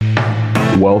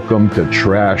Welcome to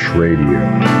Trash Radio.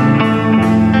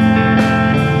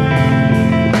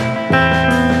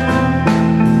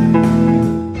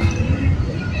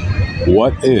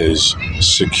 What is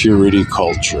security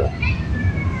culture?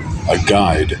 A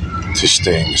guide to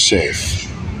staying safe.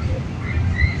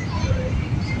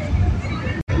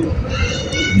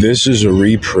 This is a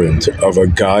reprint of a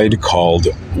guide called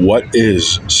What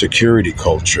is Security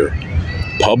Culture,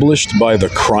 published by the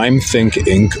CrimethInc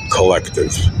Inc.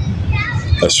 Collective.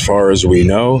 As far as we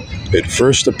know, it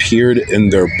first appeared in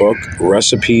their book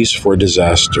Recipes for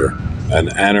Disaster,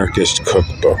 an anarchist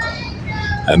cookbook,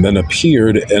 and then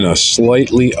appeared in a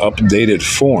slightly updated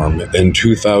form in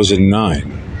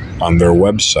 2009 on their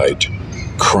website,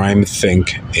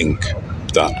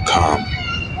 crimethinkinc.com.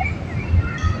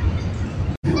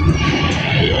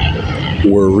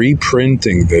 We're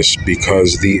reprinting this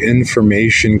because the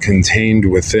information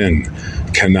contained within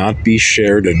cannot be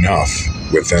shared enough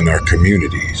within our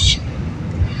communities.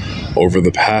 Over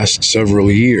the past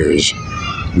several years,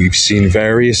 we've seen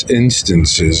various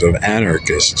instances of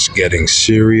anarchists getting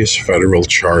serious federal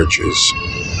charges.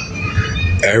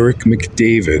 Eric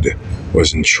McDavid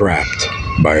was entrapped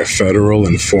by a federal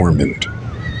informant,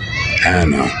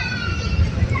 Anna,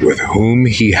 with whom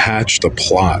he hatched a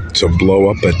plot to blow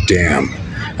up a dam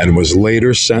and was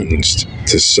later sentenced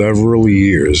to several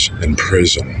years in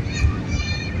prison.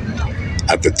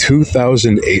 At the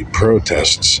 2008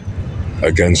 protests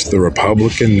against the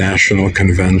Republican National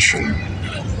Convention,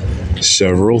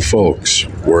 several folks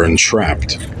were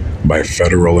entrapped by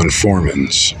federal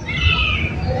informants.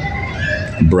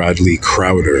 Bradley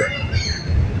Crowder,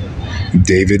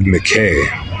 David McKay,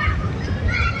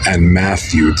 and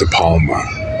Matthew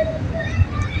DePalma.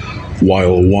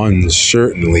 While one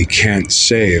certainly can't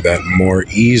say that more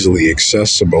easily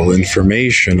accessible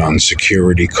information on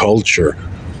security culture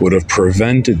would have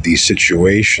prevented these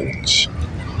situations,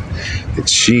 it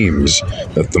seems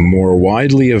that the more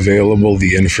widely available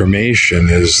the information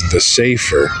is, the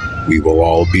safer we will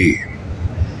all be.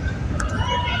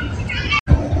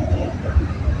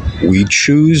 We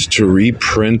choose to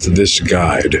reprint this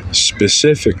guide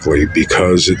specifically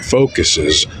because it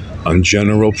focuses on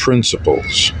general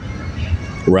principles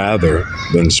rather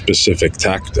than specific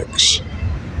tactics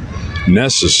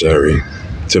necessary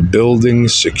to building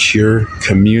secure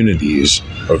communities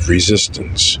of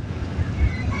resistance.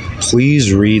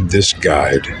 Please read this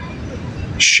guide,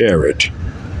 share it,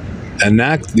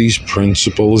 enact these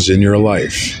principles in your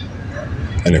life,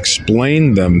 and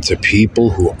explain them to people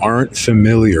who aren't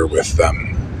familiar with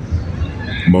them.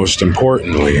 Most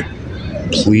importantly,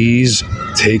 please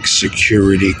take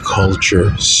security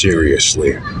culture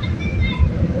seriously.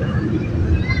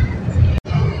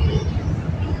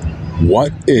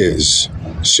 What is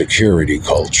security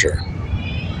culture?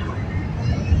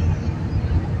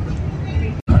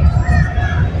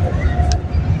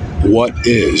 What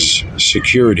is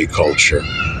security culture?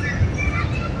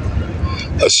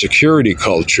 A security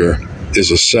culture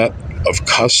is a set of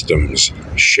customs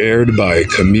shared by a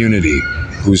community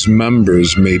whose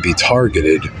members may be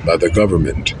targeted by the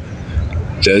government,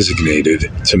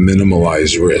 designated to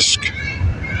minimize risk.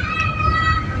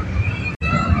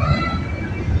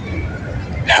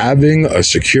 Having a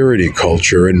security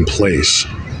culture in place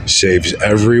saves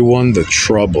everyone the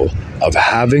trouble of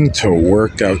having to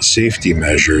work out safety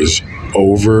measures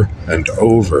over and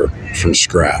over from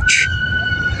scratch,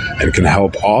 and can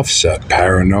help offset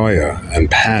paranoia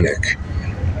and panic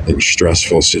in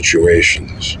stressful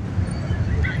situations.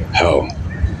 Hell,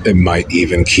 it might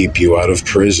even keep you out of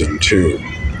prison too.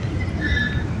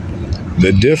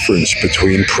 The difference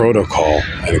between protocol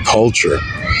and culture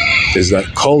is that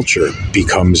culture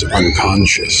becomes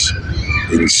unconscious,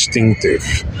 instinctive,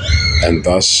 and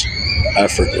thus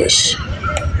effortless.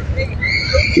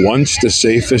 Once the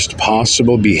safest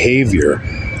possible behavior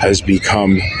has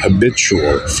become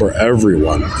habitual for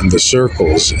everyone in the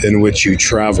circles in which you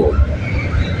travel,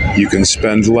 you can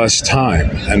spend less time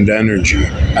and energy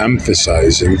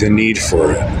emphasizing the need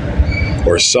for it,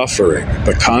 or suffering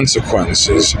the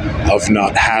consequences of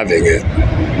not having it,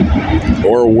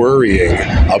 or worrying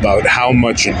about how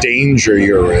much danger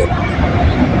you're in,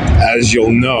 as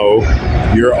you'll know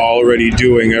you're already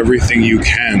doing everything you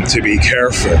can to be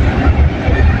careful.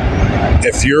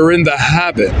 If you're in the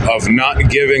habit of not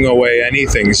giving away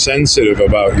anything sensitive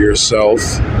about yourself,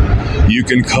 you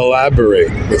can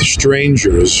collaborate with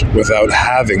strangers without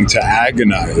having to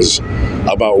agonize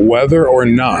about whether or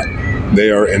not they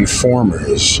are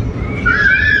informers.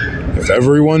 If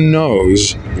everyone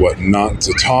knows what not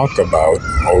to talk about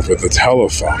over the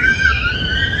telephone,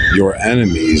 your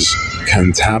enemies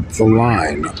can tap the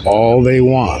line all they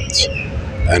want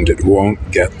and it won't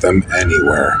get them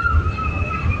anywhere.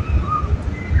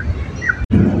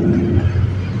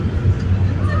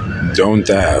 Don't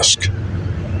ask.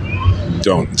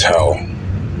 Don't tell.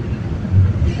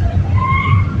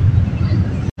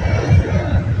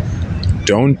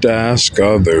 Don't ask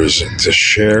others to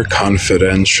share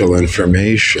confidential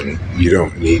information you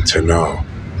don't need to know.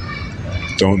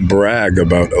 Don't brag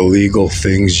about illegal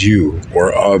things you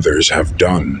or others have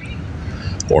done,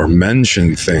 or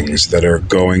mention things that are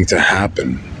going to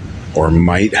happen or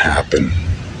might happen,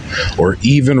 or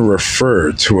even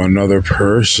refer to another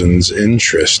person's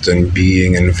interest in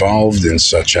being involved in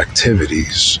such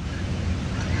activities.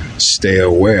 Stay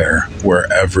aware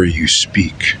wherever you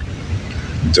speak.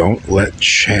 Don't let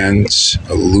chance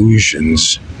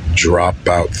allusions drop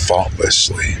out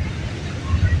thoughtlessly.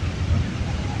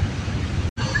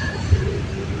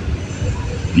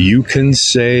 You can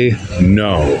say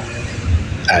no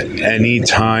at any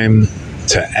time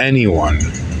to anyone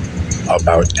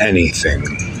about anything.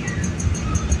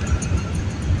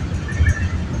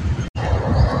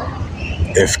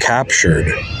 If captured,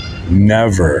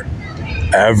 never,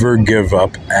 ever give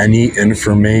up any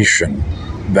information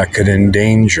that could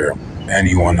endanger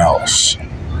anyone else.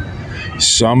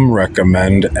 Some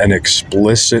recommend an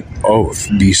explicit oath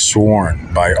be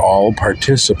sworn by all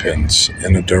participants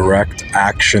in a direct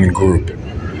action group.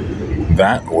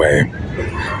 That way,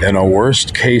 in a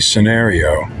worst-case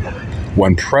scenario,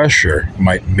 when pressure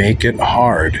might make it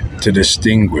hard to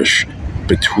distinguish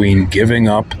between giving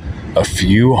up a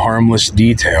few harmless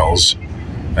details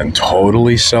and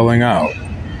totally selling out,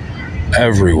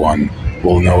 everyone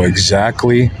will know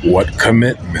exactly what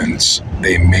commitments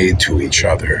they made to each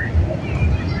other.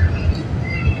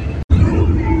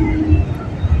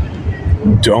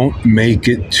 Don't make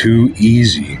it too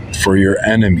easy for your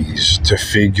enemies to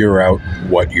figure out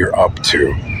what you're up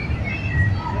to.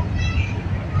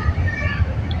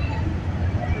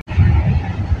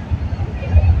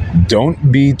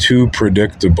 Don't be too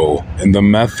predictable in the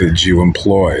methods you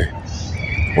employ,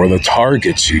 or the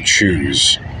targets you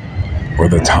choose, or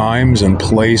the times and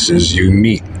places you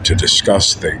meet to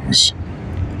discuss things.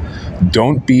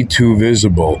 Don't be too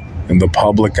visible in the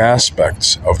public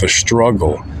aspects of the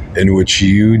struggle in which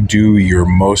you do your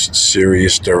most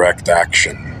serious direct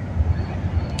action.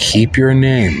 Keep your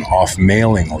name off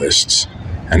mailing lists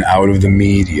and out of the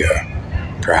media.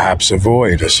 Perhaps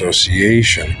avoid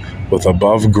association with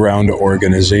above-ground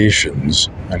organizations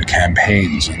and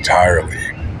campaigns entirely.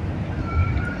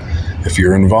 If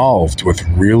you're involved with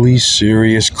really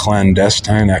serious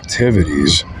clandestine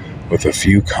activities with a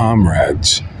few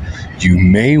comrades, you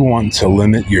may want to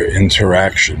limit your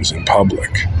interactions in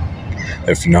public,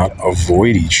 if not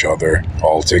avoid each other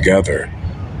altogether.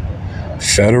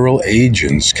 Federal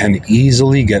agents can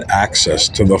easily get access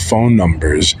to the phone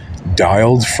numbers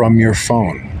dialed from your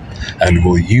phone and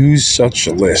will use such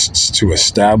lists to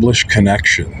establish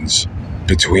connections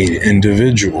between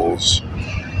individuals.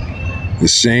 The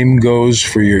same goes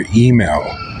for your email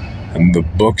and the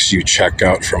books you check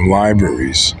out from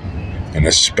libraries, and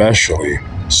especially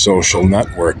social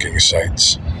networking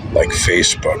sites like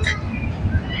Facebook.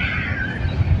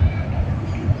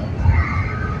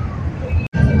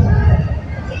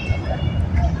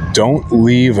 Don't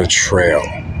leave a trail.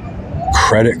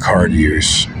 Credit card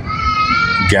use,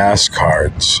 gas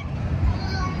cards,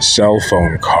 cell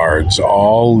phone cards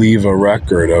all leave a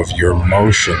record of your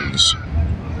motions,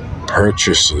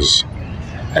 purchases,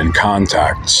 and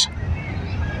contacts.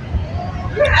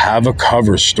 Have a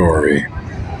cover story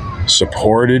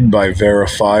supported by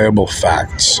verifiable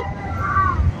facts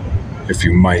if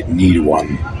you might need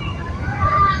one.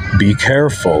 Be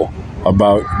careful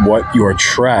about what your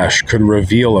trash could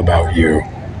reveal about you.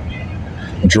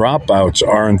 Dropouts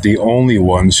aren't the only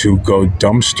ones who go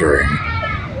dumpstering.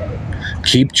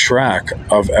 Keep track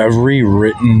of every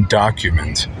written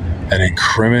document and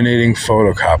incriminating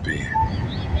photocopy.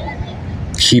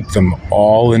 Keep them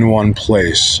all in one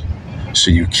place so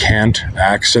you can't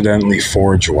accidentally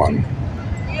forge one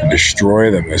and destroy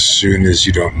them as soon as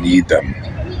you don't need them.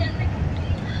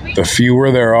 The fewer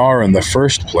there are in the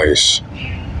first place,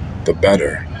 the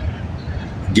better.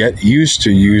 Get used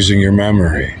to using your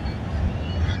memory.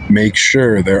 Make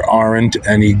sure there aren't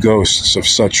any ghosts of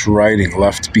such writing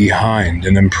left behind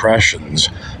in impressions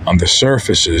on the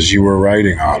surfaces you were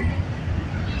writing on,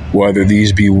 whether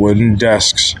these be wooden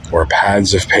desks or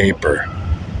pads of paper.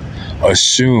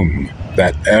 Assume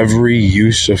that every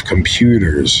use of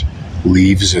computers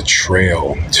leaves a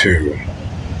trail too.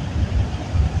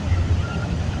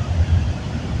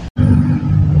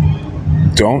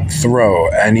 Don't throw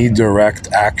any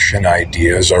direct action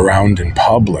ideas around in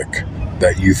public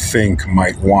that you think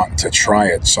might want to try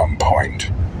at some point.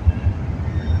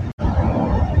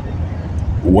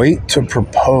 Wait to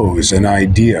propose an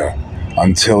idea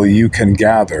until you can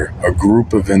gather a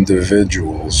group of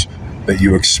individuals that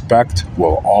you expect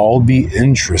will all be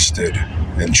interested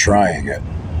in trying it.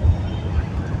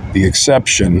 The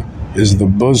exception is the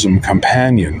bosom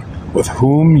companion with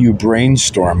whom you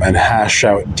brainstorm and hash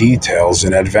out details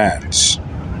in advance,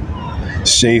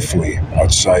 safely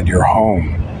outside your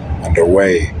home and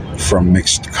away from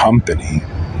mixed company,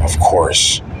 of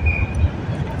course.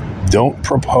 Don't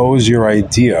propose your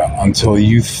idea until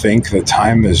you think the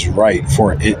time is right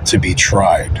for it to be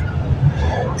tried.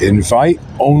 Invite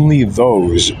only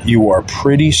those you are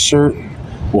pretty certain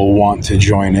will want to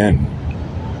join in.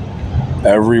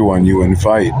 Everyone you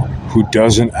invite who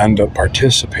doesn't end up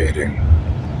participating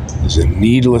is a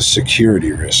needless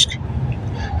security risk,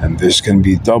 and this can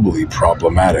be doubly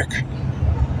problematic.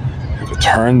 If it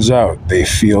turns out they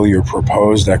feel your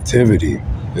proposed activity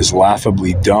is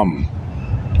laughably dumb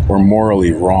or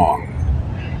morally wrong,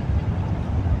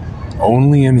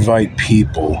 only invite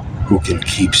people who can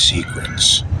keep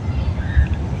secrets.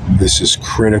 This is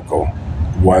critical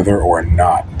whether or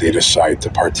not they decide to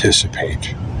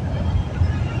participate.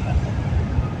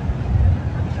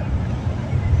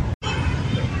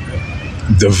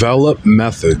 Develop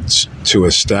methods to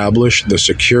establish the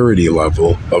security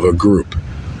level of a group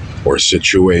or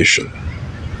situation.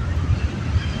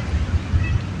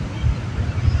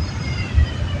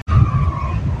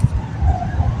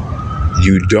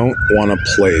 You don't want a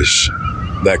place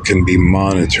that can be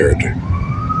monitored.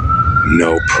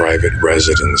 No private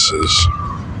residences.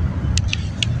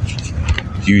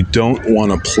 You don't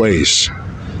want a place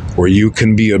where you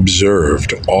can be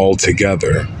observed all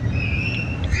together.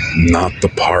 Not the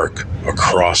park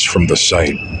across from the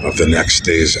site of the next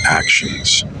day's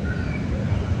actions.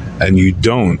 And you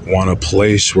don't want a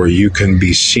place where you can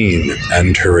be seen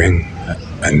entering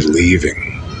and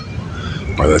leaving,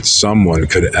 or that someone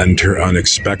could enter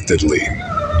unexpectedly.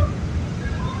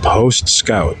 Post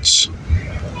scouts.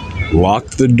 Lock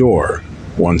the door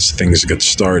once things get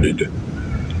started.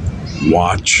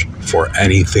 Watch for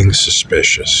anything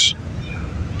suspicious.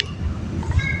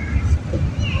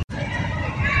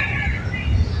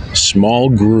 Small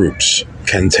groups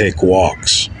can take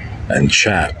walks and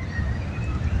chat.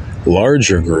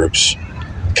 Larger groups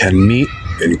can meet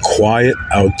in quiet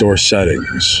outdoor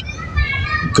settings,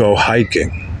 go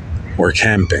hiking or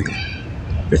camping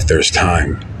if there's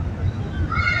time,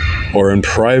 or in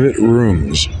private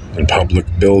rooms in public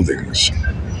buildings,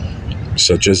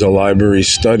 such as a library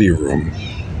study room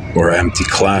or empty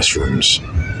classrooms.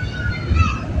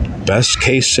 Best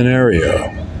case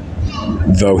scenario,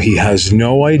 though he has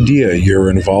no idea you're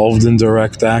involved in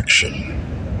direct action,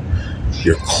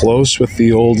 you're close with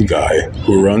the old guy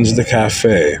who runs the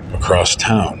cafe across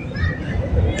town,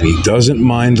 and he doesn't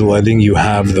mind letting you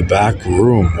have the back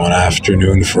room one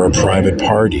afternoon for a private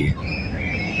party.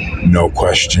 No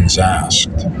questions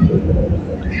asked.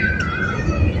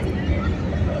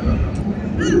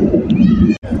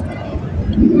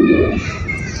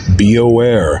 Be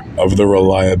aware of the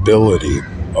reliability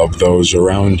of those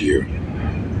around you,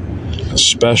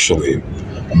 especially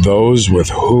those with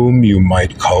whom you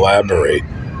might collaborate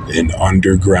in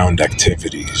underground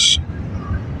activities.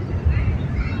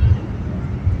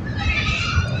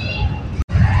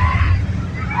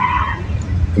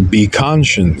 Be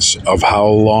conscious of how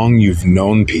long you've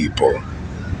known people,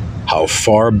 how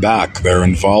far back their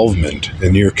involvement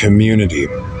in your community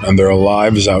and their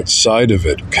lives outside of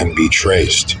it can be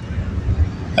traced,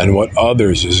 and what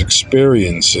others'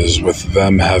 experiences with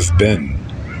them have been.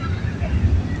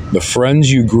 The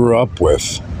friends you grew up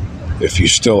with, if you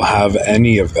still have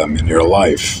any of them in your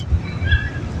life,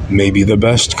 may be the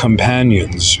best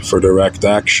companions for direct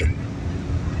action,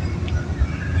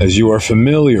 as you are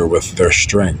familiar with their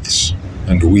strengths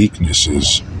and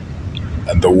weaknesses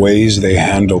and the ways they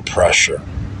handle pressure,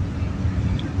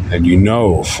 and you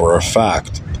know for a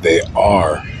fact they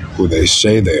are who they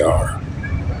say they are.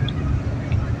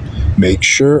 Make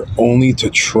sure only to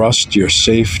trust your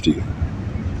safety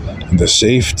and the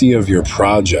safety of your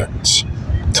projects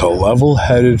to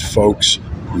level-headed folks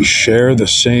who share the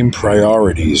same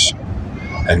priorities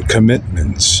and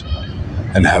commitments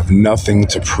and have nothing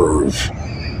to prove.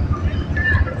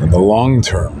 In the long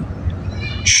term,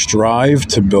 strive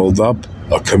to build up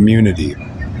a community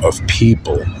of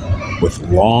people with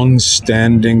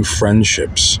long-standing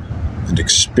friendships and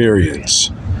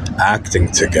experience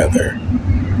acting together,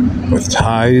 with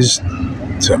ties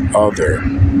to other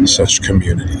such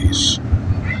communities.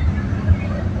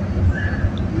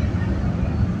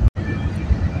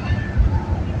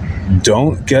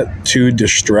 Don't get too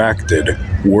distracted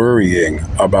worrying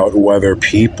about whether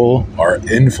people are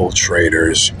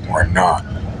infiltrators or not.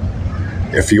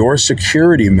 If your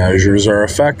security measures are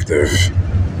effective,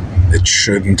 it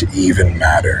shouldn't even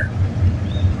matter.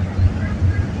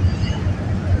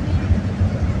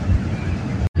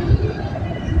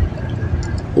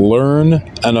 Learn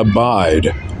and abide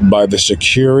by the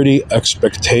security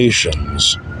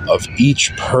expectations of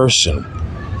each person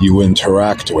you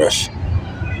interact with,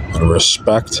 and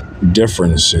respect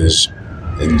differences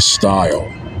in style.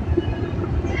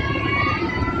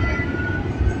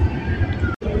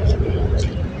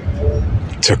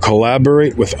 To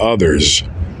collaborate with others,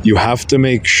 you have to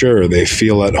make sure they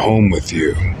feel at home with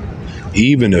you,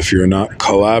 even if you're not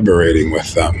collaborating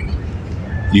with them.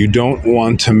 You don't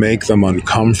want to make them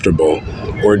uncomfortable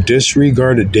or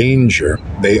disregard a danger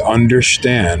they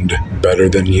understand better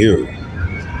than you.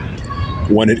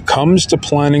 When it comes to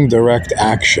planning direct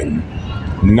action,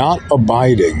 not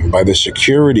abiding by the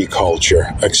security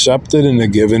culture accepted in a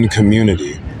given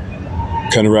community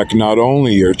can wreck not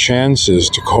only your chances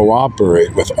to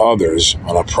cooperate with others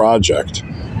on a project,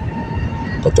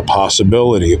 but the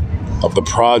possibility of the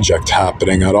project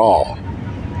happening at all.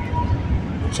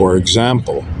 For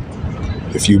example,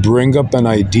 if you bring up an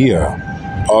idea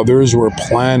others were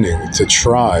planning to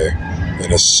try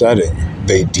in a setting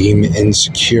they deem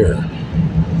insecure,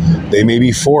 they may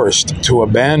be forced to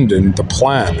abandon the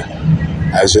plan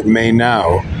as it may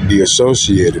now be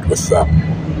associated with them.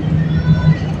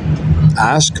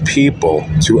 Ask people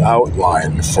to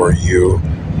outline for you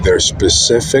their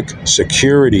specific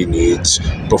security needs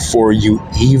before you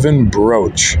even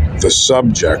broach the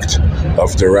subject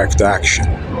of direct action.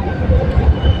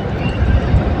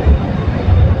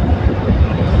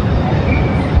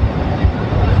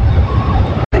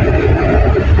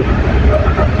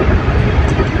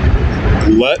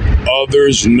 Let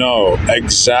others know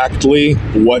exactly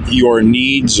what your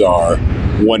needs are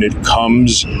when it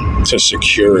comes to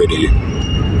security.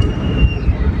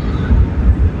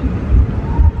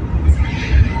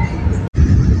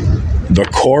 The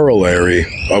corollary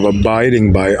of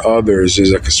abiding by others'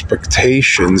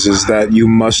 expectations is that you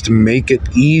must make it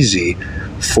easy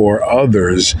for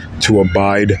others to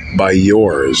abide by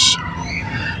yours.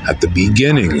 At the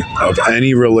beginning of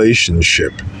any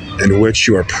relationship in which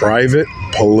your private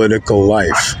political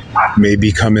life may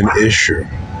become an issue,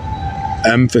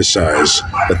 emphasize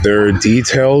that there are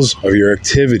details of your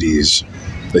activities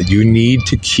that you need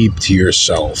to keep to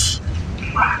yourself.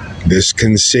 This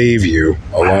can save you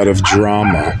a lot of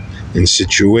drama in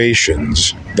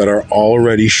situations that are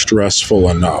already stressful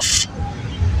enough.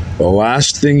 The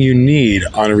last thing you need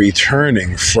on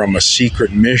returning from a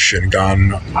secret mission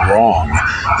gone wrong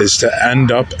is to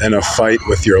end up in a fight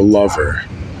with your lover.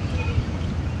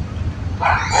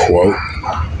 Quote,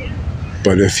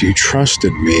 "But if you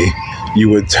trusted me, you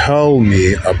would tell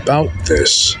me about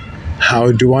this.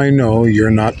 How do I know you're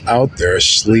not out there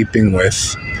sleeping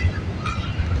with..."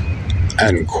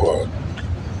 End quote.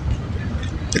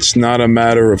 It's not a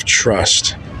matter of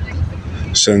trust.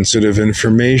 Sensitive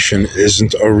information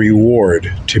isn't a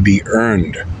reward to be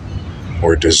earned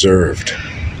or deserved.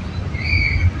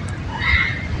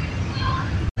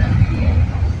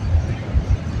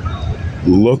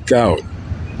 Look out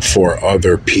for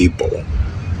other people.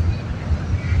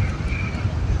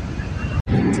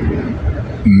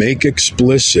 Make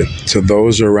explicit to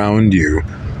those around you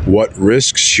what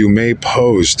risks you may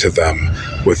pose to them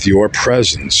with your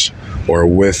presence or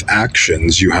with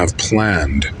actions you have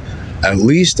planned, at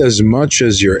least as much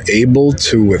as you're able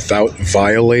to without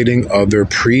violating other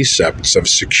precepts of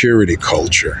security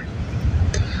culture.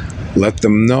 Let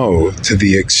them know to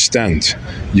the extent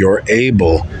you're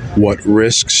able what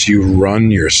risks you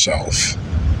run yourself.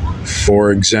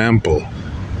 For example,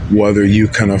 whether you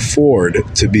can afford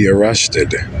to be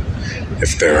arrested,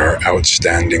 if there are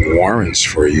outstanding warrants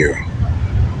for you,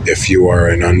 if you are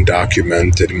an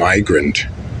undocumented migrant,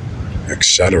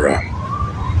 etc.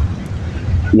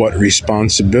 What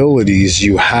responsibilities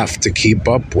you have to keep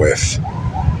up with,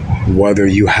 whether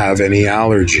you have any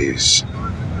allergies.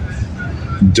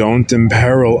 Don't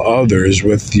imperil others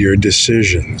with your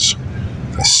decisions,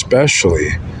 especially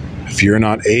if you're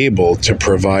not able to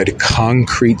provide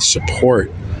concrete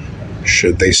support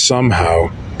should they somehow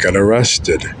get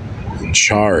arrested and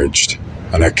charged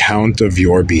on account of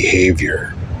your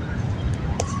behavior.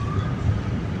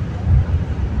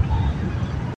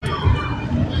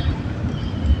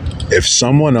 If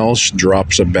someone else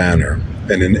drops a banner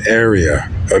in an area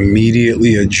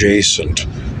immediately adjacent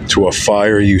to a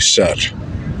fire you set,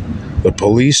 the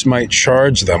police might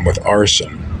charge them with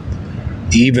arson,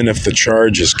 even if the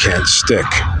charges can't stick.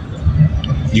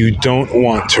 You don't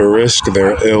want to risk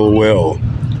their ill will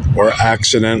or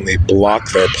accidentally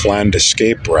block their planned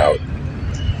escape route.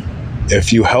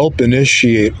 If you help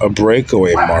initiate a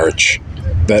breakaway march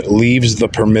that leaves the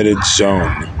permitted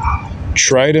zone,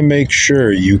 try to make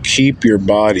sure you keep your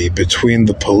body between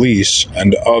the police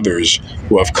and others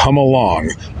who have come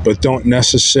along but don't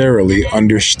necessarily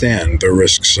understand the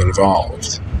risks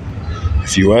involved.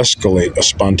 If you escalate a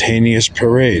spontaneous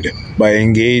parade by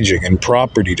engaging in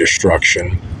property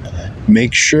destruction,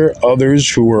 make sure others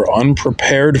who are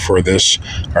unprepared for this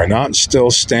are not still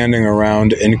standing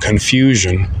around in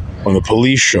confusion when the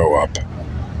police show up.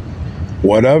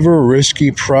 Whatever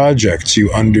risky projects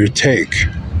you undertake,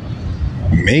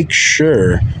 make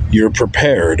sure you're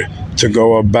prepared to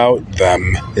go about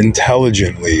them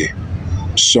intelligently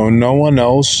so no one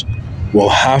else will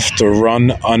have to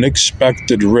run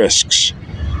unexpected risks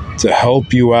to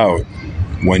help you out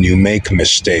when you make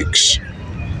mistakes.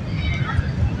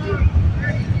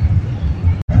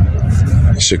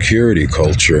 Security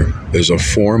culture is a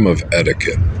form of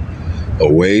etiquette,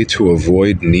 a way to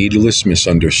avoid needless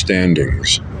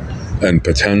misunderstandings and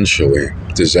potentially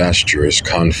disastrous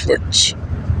conflicts.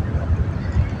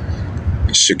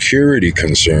 Security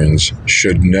concerns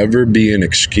should never be an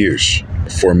excuse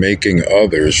for making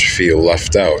others feel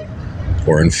left out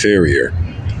or inferior,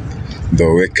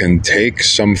 though it can take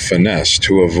some finesse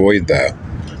to avoid that.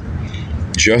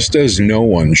 Just as no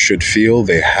one should feel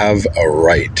they have a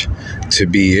right to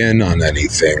be in on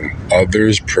anything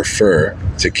others prefer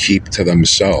to keep to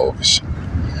themselves,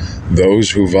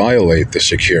 those who violate the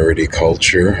security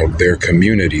culture of their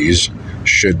communities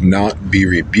should not be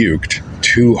rebuked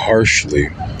too harshly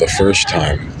the first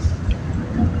time.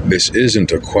 This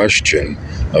isn't a question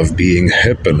of being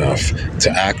hip enough to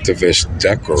activist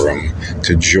decorum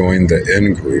to join the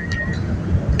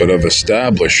in-group, but of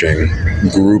establishing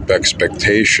group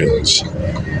expectations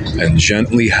and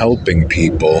gently helping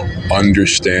people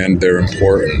understand their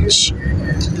importance.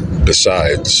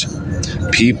 Besides,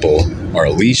 people are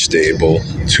least able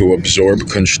to absorb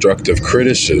constructive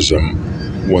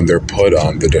criticism when they're put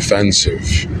on the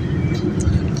defensive.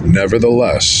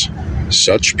 Nevertheless,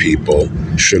 such people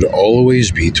should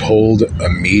always be told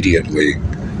immediately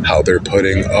how they're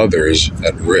putting others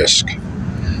at risk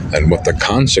and what the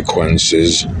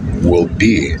consequences will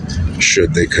be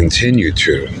should they continue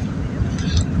to.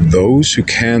 Those who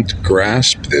can't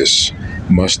grasp this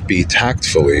must be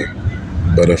tactfully,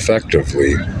 but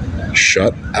effectively,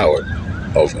 shut out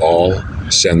of all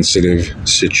sensitive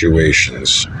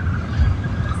situations.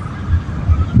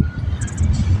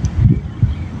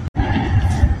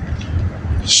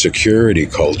 Security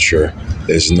culture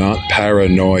is not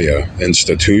paranoia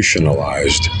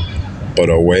institutionalized, but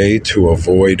a way to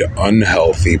avoid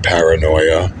unhealthy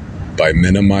paranoia by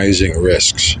minimizing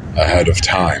risks ahead of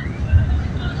time.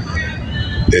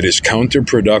 It is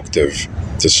counterproductive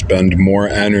to spend more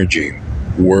energy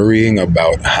worrying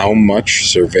about how much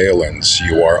surveillance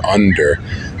you are under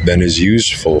than is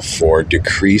useful for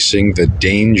decreasing the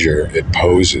danger it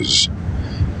poses.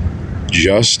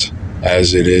 Just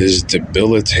as it is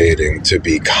debilitating to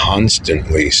be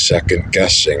constantly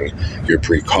second-guessing your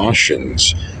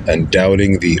precautions and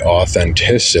doubting the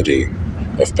authenticity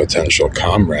of potential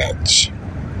comrades.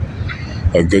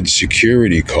 A good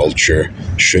security culture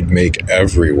should make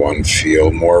everyone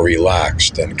feel more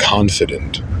relaxed and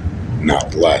confident,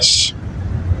 not less.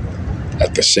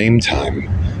 At the same time,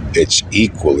 it's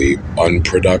equally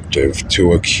unproductive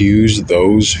to accuse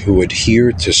those who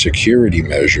adhere to security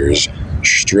measures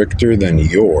stricter than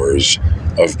yours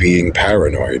of being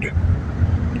paranoid.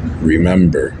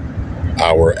 Remember,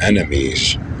 our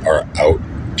enemies are out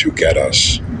to get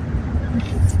us.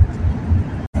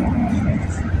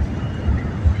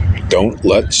 Don't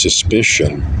let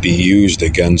suspicion be used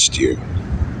against you.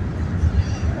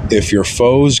 If your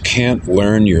foes can't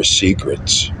learn your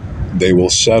secrets, they will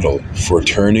settle for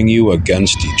turning you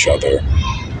against each other.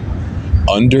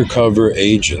 Undercover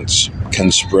agents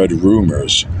can spread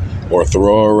rumors or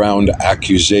throw around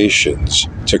accusations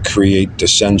to create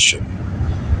dissension,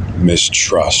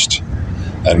 mistrust,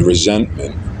 and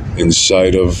resentment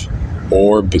inside of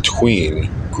or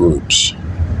between groups.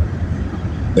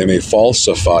 They may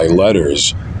falsify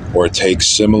letters or take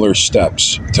similar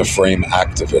steps to frame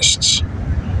activists.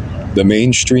 The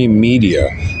mainstream media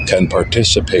can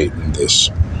participate in this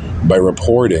by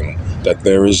reporting that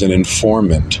there is an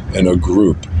informant in a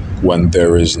group when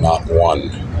there is not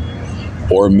one,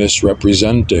 or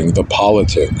misrepresenting the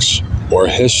politics or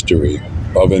history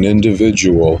of an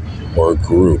individual or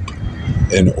group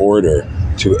in order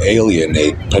to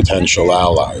alienate potential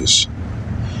allies,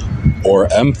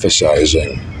 or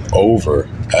emphasizing over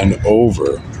and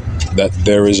over that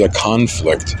there is a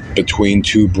conflict between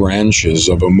two branches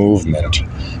of a movement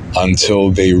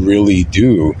until they really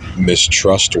do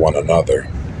mistrust one another.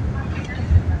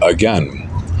 Again,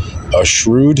 a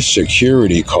shrewd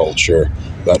security culture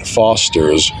that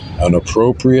fosters an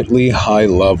appropriately high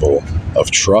level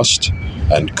of trust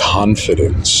and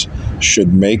confidence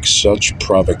should make such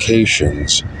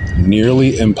provocations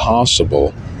nearly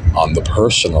impossible on the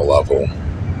personal level.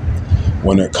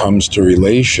 When it comes to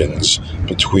relations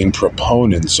between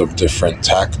proponents of different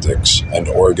tactics and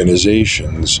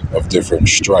organizations of different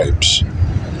stripes,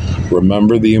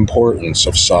 remember the importance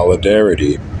of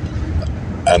solidarity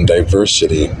and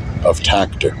diversity of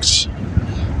tactics,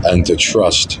 and to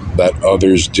trust that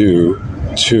others do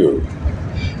too,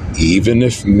 even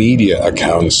if media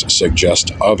accounts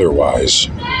suggest otherwise.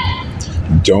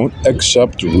 Don't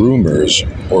accept rumors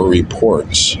or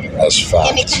reports as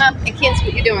fact. Amy, come up. I can't see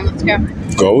what you're doing. Let's go.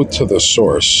 Go to the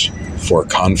source for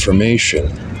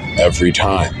confirmation every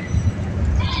time,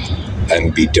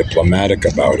 and be diplomatic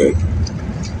about it.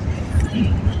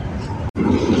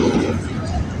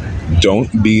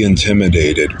 Don't be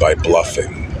intimidated by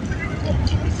bluffing.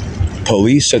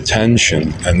 Police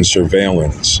attention and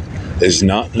surveillance is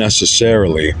not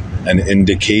necessarily an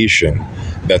indication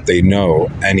that they know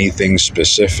anything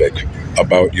specific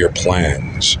about your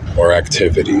plans or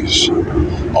activities.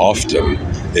 Often,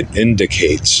 it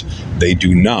indicates they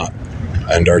do not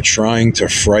and are trying to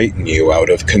frighten you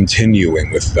out of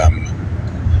continuing with them.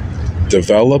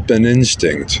 Develop an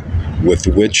instinct with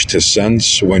which to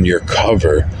sense when your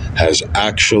cover has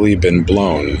actually been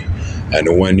blown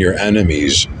and when your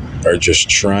enemies are just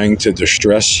trying to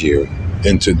distress you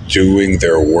into doing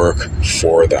their work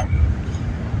for them.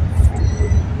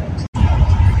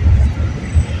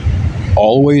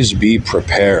 Always be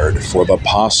prepared for the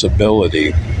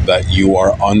possibility that you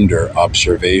are under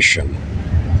observation,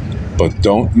 but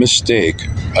don't mistake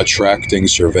attracting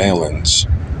surveillance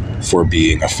for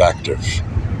being effective.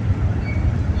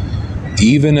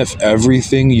 Even if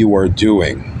everything you are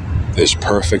doing is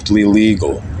perfectly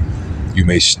legal, you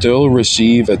may still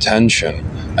receive attention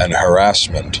and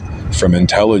harassment from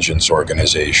intelligence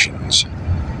organizations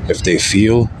if they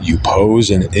feel you pose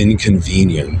an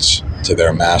inconvenience to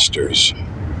their masters.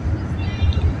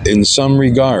 In some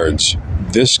regards,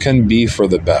 this can be for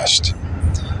the best.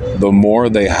 The more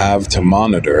they have to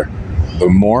monitor, the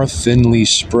more thinly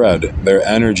spread their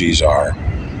energies are,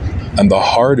 and the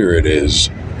harder it is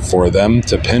for them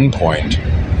to pinpoint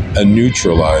and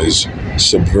neutralize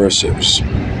subversives.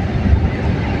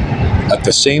 At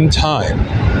the same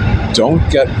time, don't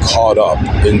get caught up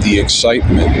in the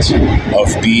excitement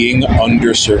of being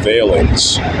under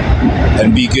surveillance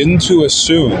and begin to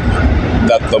assume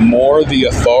that the more the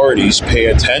authorities pay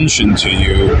attention to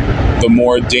you, the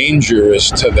more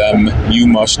dangerous to them you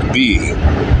must be.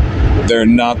 They're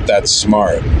not that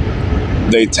smart.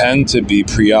 They tend to be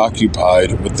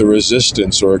preoccupied with the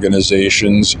resistance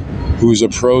organizations whose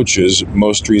approaches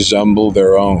most resemble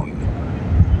their own.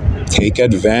 Take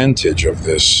advantage of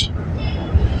this.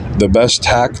 The best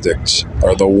tactics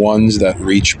are the ones that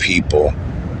reach people,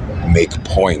 make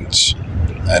points,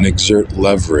 and exert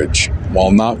leverage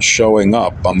while not showing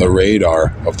up on the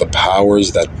radar of the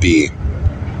powers that be.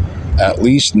 At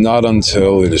least not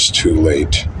until it is too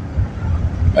late.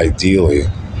 Ideally,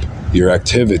 your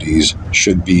activities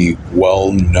should be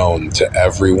well known to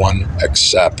everyone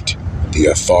except the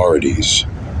authorities.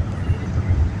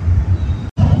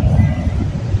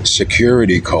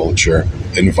 Security culture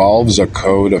involves a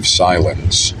code of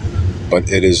silence, but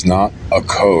it is not a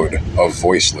code of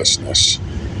voicelessness.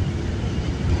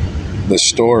 The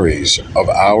stories of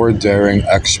our daring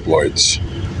exploits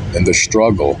in the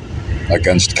struggle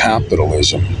against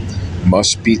capitalism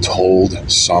must be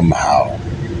told somehow,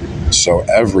 so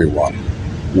everyone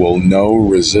will know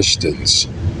resistance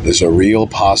is a real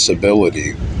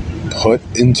possibility put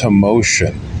into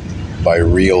motion by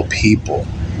real people.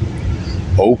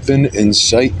 Open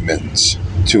incitements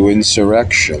to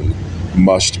insurrection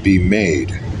must be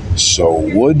made so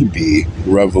would-be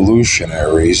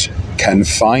revolutionaries can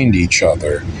find each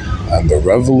other and the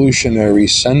revolutionary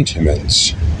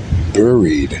sentiments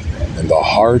buried in the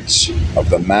hearts of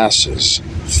the masses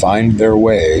find their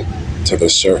way to the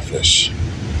surface.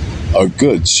 A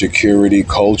good security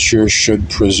culture should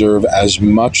preserve as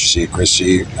much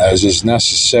secrecy as is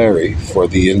necessary for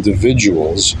the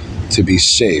individuals to be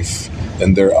safe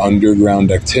in their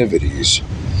underground activities,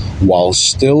 while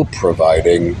still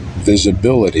providing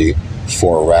visibility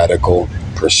for radical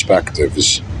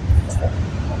perspectives.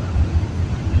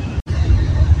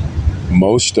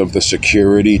 Most of the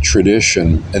security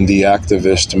tradition in the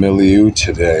activist milieu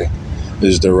today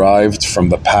is derived from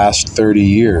the past 30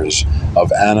 years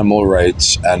of animal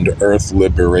rights and earth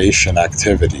liberation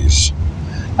activities.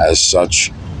 As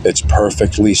such, it's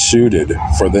perfectly suited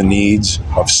for the needs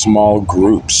of small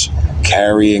groups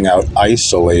carrying out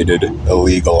isolated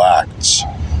illegal acts,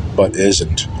 but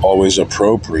isn't always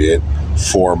appropriate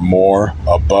for more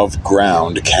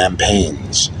above-ground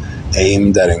campaigns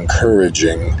aimed at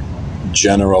encouraging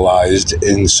generalized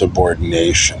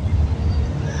insubordination.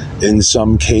 In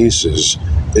some cases,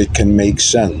 it can make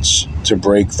sense to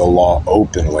break the law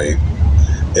openly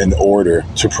in order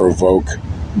to provoke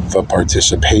the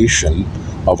participation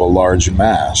of a large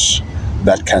mass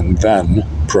that can then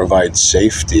provide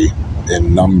safety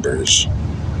in numbers.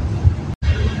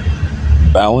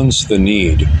 Balance the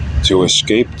need to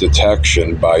escape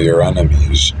detection by your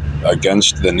enemies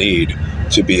against the need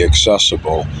to be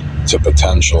accessible to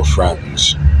potential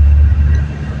friends.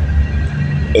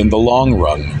 In the long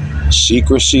run,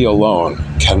 secrecy alone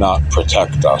cannot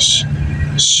protect us.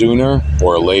 Sooner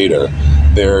or later,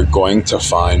 they're going to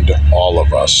find all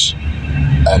of us.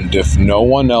 And if no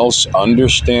one else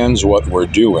understands what we're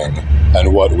doing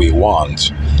and what we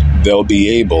want, they'll be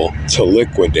able to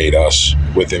liquidate us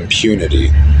with impunity.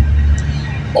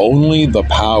 Only the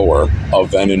power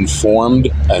of an informed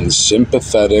and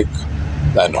sympathetic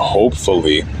and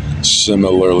hopefully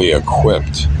similarly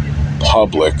equipped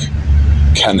public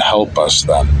can help us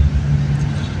then.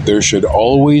 There should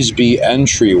always be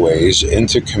entryways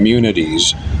into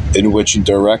communities in which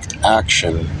direct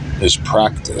action is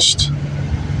practiced,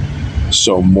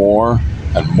 so more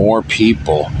and more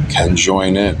people can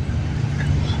join in.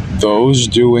 Those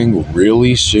doing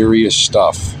really serious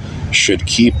stuff should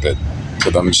keep it to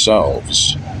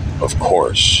themselves, of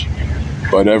course,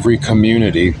 but every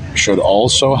community should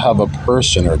also have a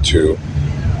person or two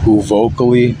who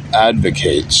vocally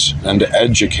advocates and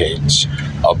educates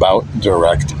about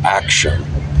direct action,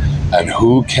 and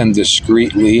who can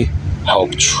discreetly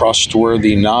help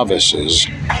trustworthy novices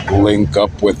link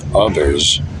up with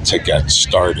others to get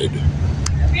started.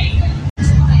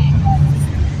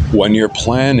 When you're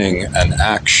planning an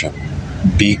action,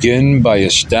 begin by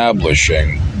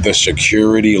establishing the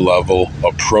security level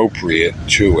appropriate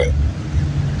to it,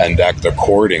 and act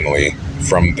accordingly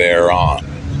from there on.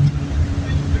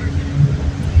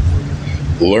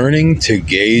 Learning to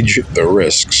gauge the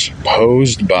risks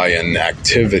posed by an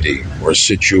activity or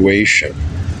situation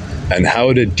and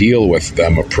how to deal with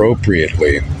them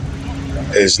appropriately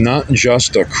is not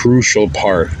just a crucial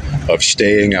part of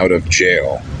staying out of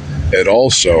jail. It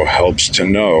also helps to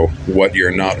know what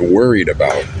you're not worried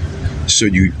about, so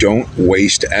you don't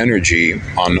waste energy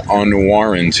on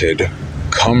unwarranted,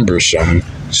 cumbersome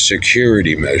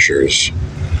security measures.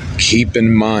 Keep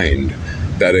in mind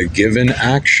that a given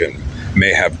action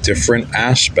may have different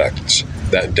aspects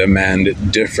that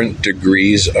demand different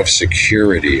degrees of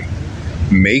security.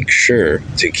 Make sure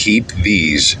to keep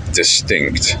these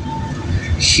distinct.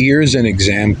 Here's an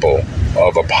example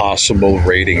of a possible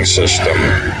rating system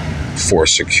for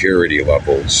security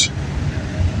levels.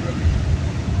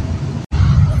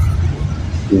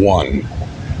 1.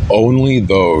 Only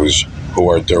those who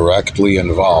are directly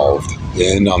involved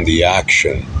on the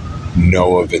action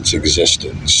know of its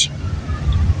existence.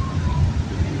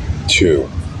 2.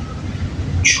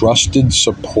 Trusted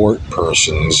support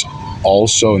persons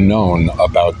also known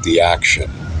about the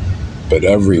action, but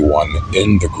everyone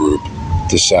in the group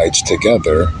decides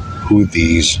together who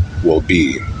these will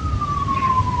be.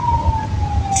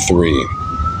 3.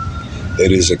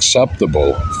 It is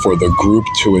acceptable for the group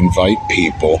to invite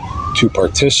people to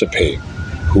participate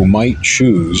who might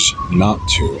choose not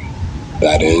to.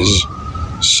 That is,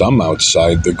 some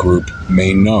outside the group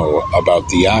may know about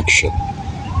the action,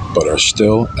 but are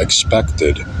still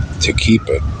expected to keep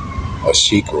it a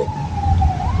secret.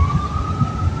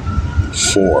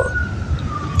 4.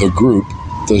 The group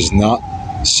does not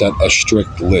set a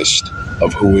strict list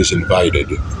of who is invited.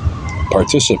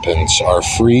 Participants are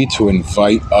free to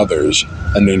invite others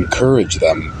and encourage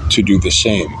them to do the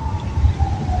same,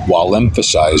 while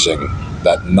emphasizing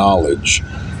that knowledge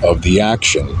of the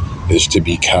action is to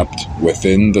be kept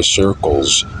within the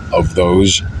circles of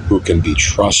those who can be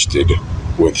trusted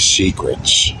with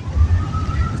secrets.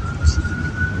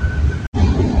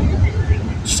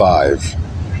 5.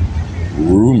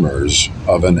 Rumors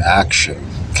of an action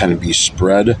can be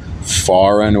spread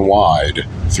far and wide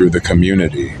through the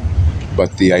community,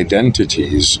 but the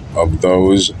identities of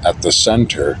those at the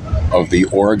center of the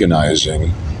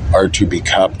organizing are to be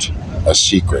kept a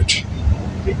secret.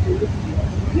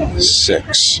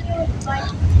 6.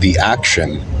 The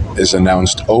action is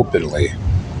announced openly,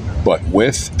 but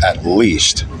with at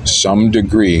least some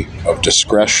degree of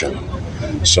discretion,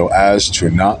 so as to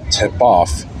not tip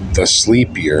off the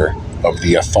sleepier of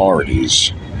the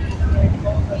authorities.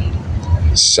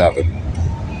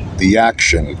 7. The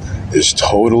action is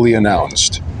totally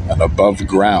announced and above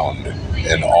ground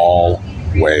in all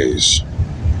ways.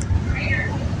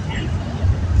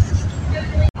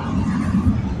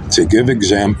 To give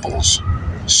examples,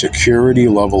 security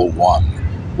level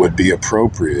 1 would be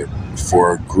appropriate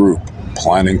for a group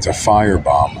planning to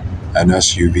firebomb an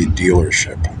SUV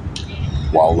dealership,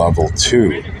 while level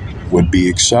 2 would be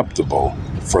acceptable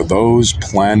for those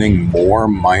planning more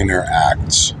minor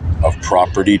acts of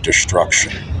property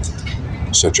destruction,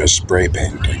 such as spray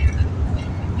painting.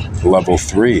 Level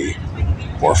 3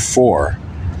 or 4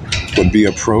 would be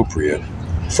appropriate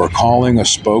for calling a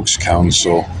spokes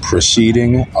council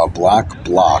preceding a black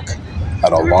bloc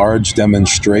at a large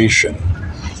demonstration,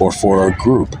 or for a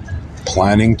group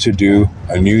planning to do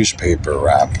a newspaper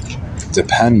wrap,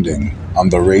 depending on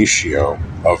the ratio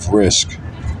of risk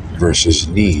versus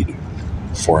need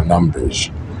for numbers.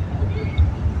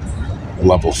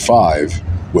 Level 5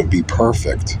 would be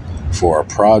perfect for a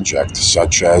project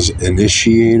such as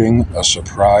initiating a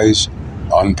surprise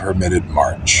unpermitted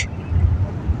march.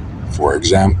 For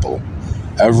example,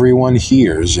 everyone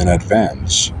hears in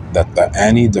advance that the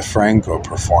Ani DiFranco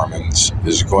performance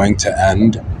is going to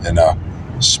end in a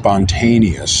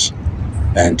spontaneous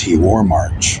anti-war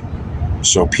march,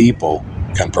 so people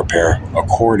can prepare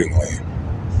accordingly.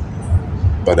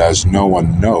 But as no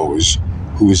one knows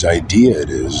whose idea it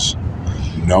is,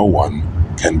 no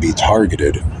one can be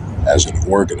targeted as an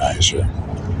organizer.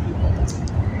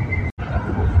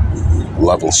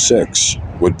 Level 6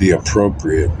 would be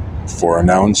appropriate for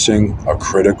announcing a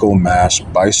critical mass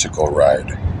bicycle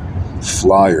ride.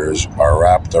 Flyers are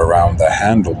wrapped around the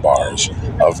handlebars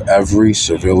of every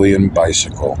civilian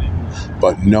bicycle,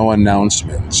 but no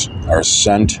announcements are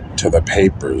sent to the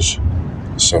papers,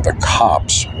 so the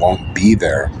cops won't be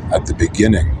there at the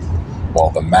beginning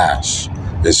while the mass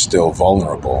is still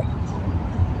vulnerable.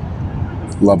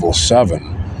 Level 7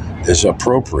 is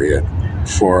appropriate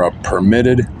for a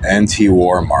permitted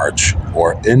anti-war march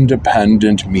or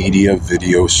independent media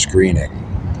video screening,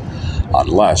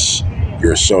 unless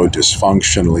you're so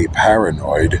dysfunctionally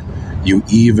paranoid you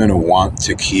even want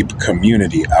to keep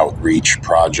community outreach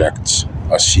projects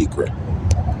a secret.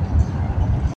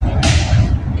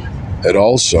 It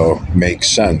also makes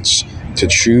sense to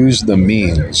choose the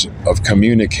means of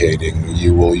communicating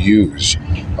you will use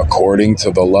according to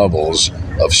the levels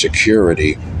of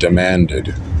security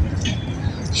demanded.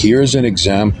 Here's an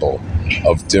example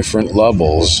of different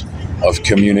levels of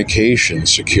communication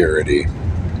security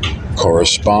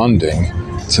corresponding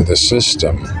to the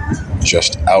system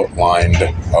just outlined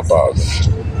above.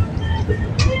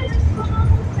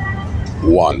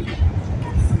 1.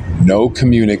 No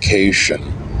communication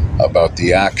about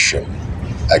the action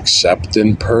except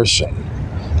in person,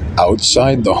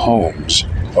 outside the homes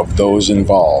of those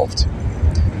involved,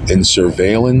 in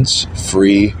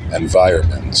surveillance-free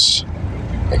environments.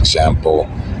 Example,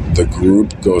 the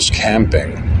group goes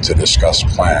camping to discuss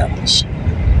plans.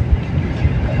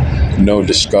 No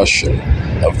discussion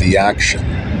of the action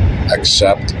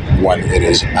except when it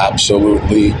is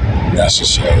absolutely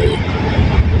necessary.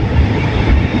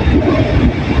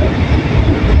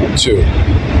 2.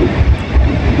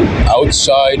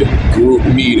 Outside group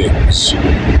meetings.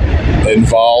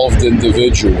 Involved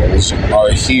individuals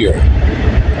are here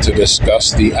to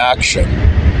discuss the action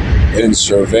in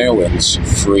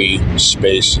surveillance-free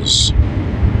spaces.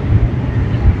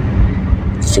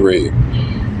 3.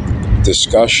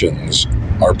 Discussions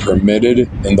are permitted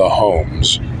in the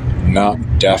homes, not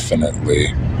definitely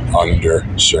under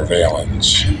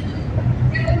surveillance.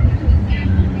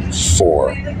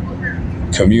 4.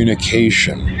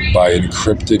 Communication by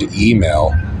encrypted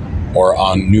email or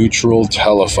on neutral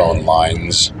telephone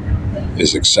lines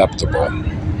is acceptable.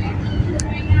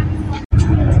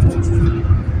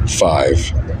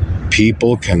 5.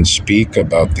 People can speak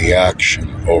about the action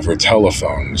over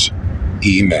telephones,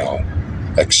 email,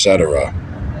 etc.,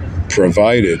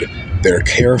 provided they're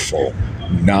careful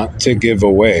not to give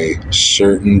away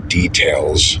certain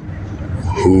details: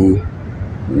 who,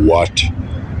 what,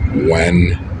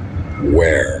 when,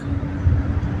 where.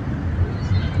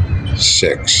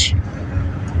 6.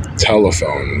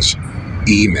 Telephones,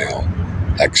 email,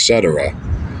 etc.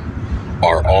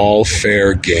 are all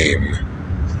fair game.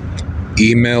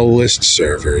 Email list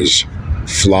servers,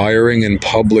 flyering in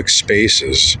public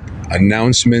spaces,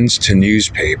 announcements to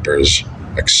newspapers,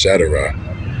 etc.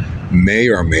 may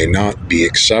or may not be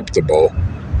acceptable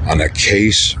on a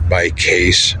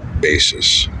case-by-case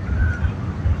basis.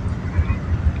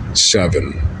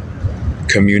 7.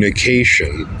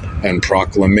 communication, and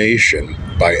proclamation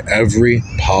by every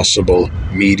possible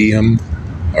medium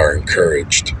are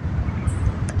encouraged.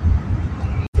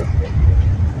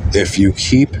 If you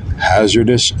keep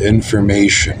hazardous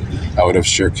information out of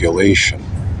circulation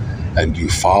and you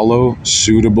follow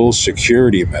suitable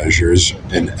security measures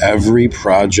in every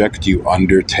project you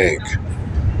undertake,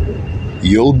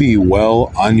 you'll be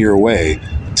well on your way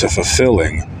to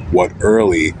fulfilling what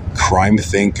early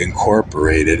CrimethInc.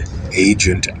 Incorporated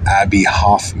agent Abby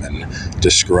Hoffman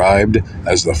described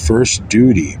as the first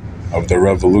duty of the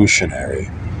revolutionary: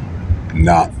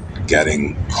 not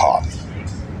getting caught.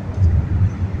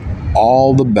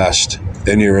 All the best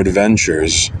in your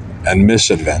adventures and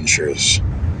misadventures.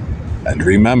 And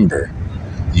remember,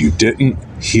 you didn't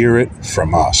hear it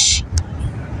from us.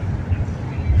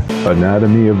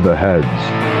 Anatomy of the heads.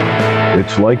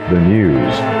 It's like the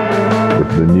news, if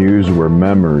the news were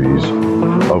memories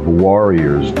of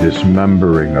warriors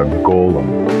dismembering a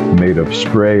golem made of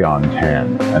spray-on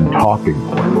tan and talking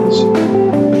points.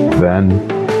 Then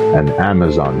an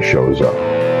Amazon shows up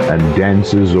and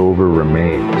dances over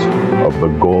remains of the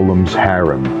golem's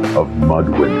harem of mud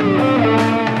women.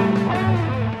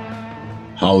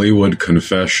 Hollywood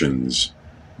Confessions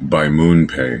by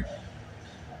Moonpay.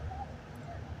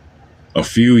 A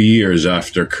few years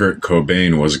after Kurt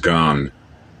Cobain was gone,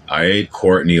 I ate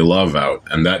Courtney Love out,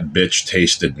 and that bitch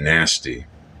tasted nasty.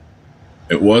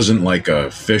 It wasn't like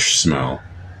a fish smell.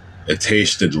 It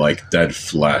tasted like dead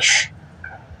flesh.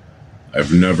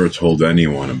 I've never told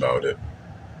anyone about it.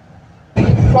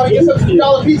 Probably get some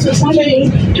 $2 pizza and some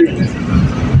change.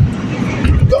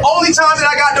 The only time that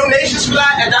I got donations for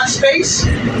that at that space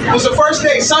was the first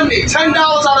day, Sunday, $10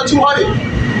 out of 200.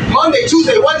 Monday,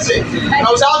 Tuesday, Wednesday,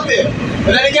 I was out there.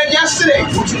 And then again yesterday,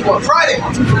 which was what, Friday.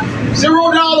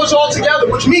 $0 altogether,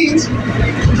 which means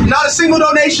not a single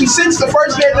donation since the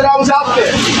first day that I was out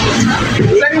there.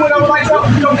 Does anyone ever like to help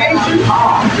with donation?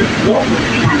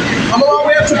 I'm on my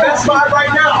way up to Best Buy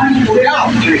right now.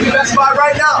 Yeah, Best Buy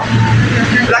right now.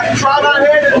 But I can try my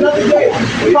hand at another day.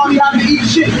 We probably have to eat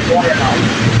shit.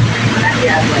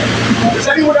 Does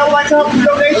anyone ever like to help with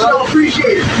donation? I'll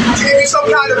appreciate it. To give you some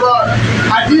kind of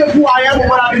idea of who I am and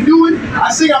what I've been doing.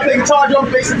 I sing, I play guitar, drum,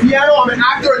 bass, and piano. I'm an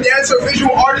actor, a dancer, a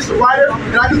visual artist, a writer,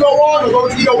 and I can go on or go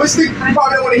egoistic. You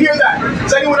probably don't want to hear that.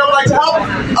 Does anyone ever like to help?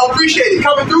 I'll appreciate it.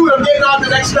 Coming through and I'm getting on to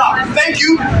the next stop. Thank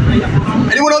you.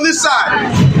 Anyone on this side?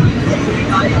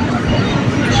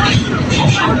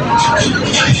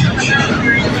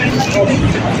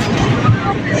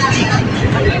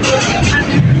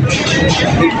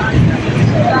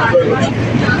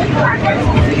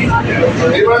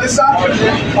 Anyone on this side?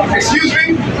 Excuse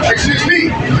me? Excuse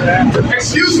me?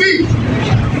 Excuse me?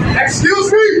 Excuse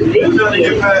me?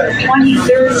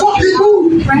 23rd Fucking move!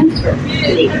 transfer to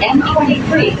the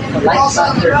M23 select bus.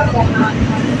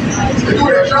 They're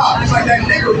doing their job. It's like that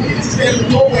nigger who needs to stand in the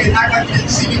doorway and act like he didn't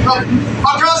see me coming.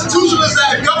 Our constitution is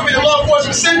that if government and law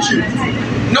enforcement sent you,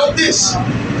 note this.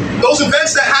 Those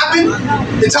events that happened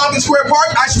in Tompkins Square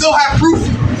Park, I still have proof.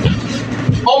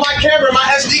 On my camera, my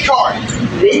SD card.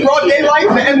 It was broad daylight,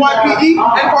 the NYPD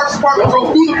and Parks Department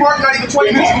drove through the park not even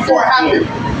 20 minutes before it happened.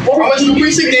 I went to the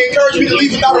precinct, they encouraged me to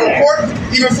leave without a report,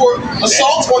 even for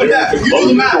assault or theft. You do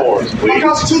the math. My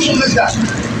constitution is that.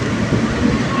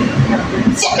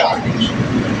 Fuck out.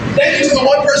 Thank you to the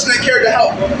one person that cared to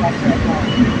help.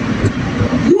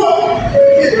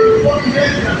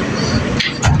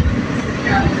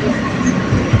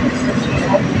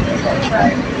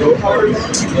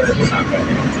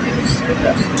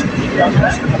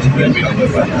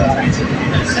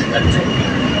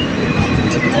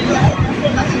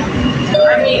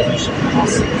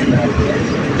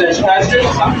 Attention passengers,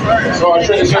 so our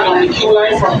train is on the Q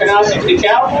line from Canal to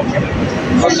DeKalb.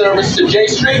 For service to J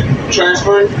Street,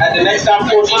 transferred at the next stop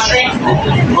 14th Street.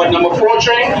 For number 4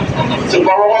 train to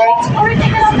Borough Hall.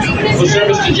 For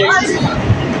service to J Street.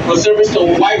 For service to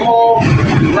Whitehall,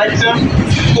 Wrexham,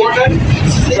 Portland.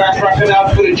 Transfer at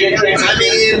Canal to the J train.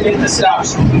 The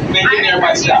stops, making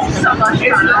nearby stops.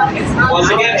 Once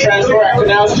again, transfer at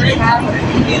Canal Street to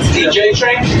the J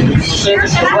train.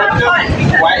 Service to Wrexham,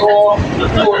 Whitehall,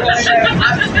 Portland.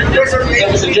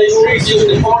 Service to J Street, use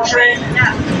the 4 train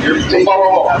to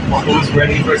Borough Hall. Who's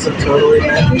ready for some totally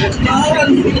random?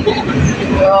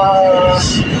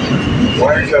 Why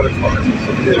are you out of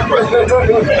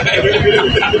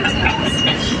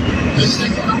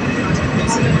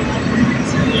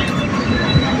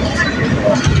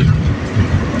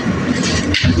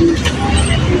This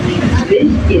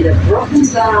is a broken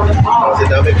down arm. The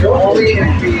next stop is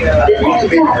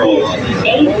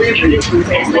 8th Street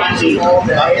and West.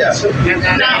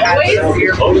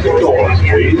 Close the doors,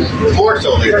 please. More so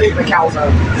later. I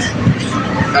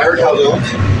heard calzones.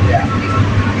 Yeah.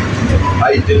 I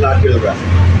did not hear the rest.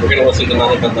 We're going to listen to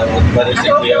nothing but the letters to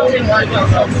Cleo.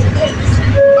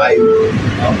 I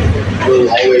will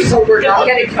always. So we're not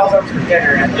getting calzones for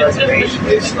dinner at the reservation.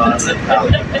 It's not an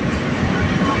Italian.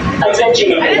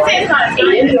 Attention, a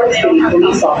New York City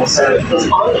police officer is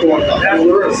on board and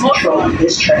we're patrolling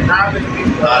this train. Not a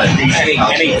decent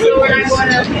Any So we're not going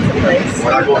to a pizza place.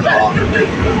 We're not going to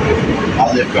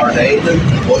Olive Garden.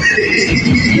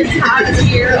 It's hot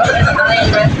here.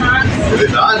 Italian restaurants. Is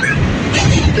it not?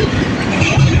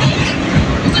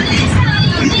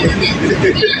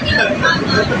 This is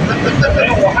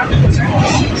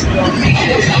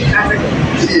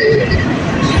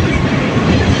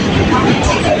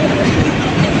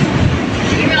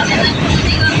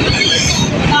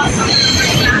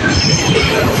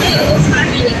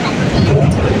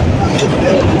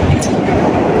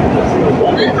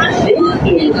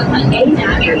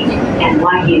 8th Street and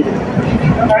NYU.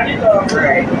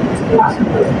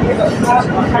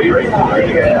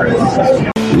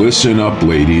 Listen up,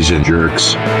 ladies and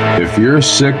jerks. If you're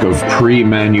sick of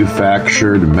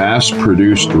pre-manufactured,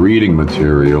 mass-produced reading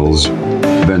materials,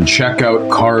 then check out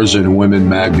Cars and Women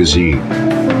magazine,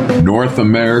 North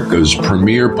America's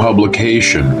premier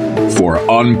publication for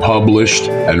unpublished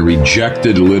and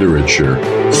rejected literature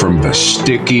from the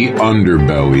sticky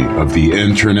underbelly of the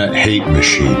internet hate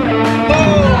machine.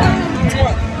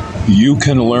 You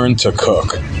Can Learn to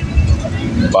Cook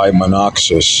by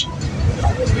Monoxus.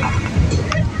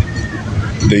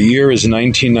 The year is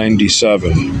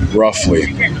 1997,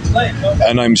 roughly,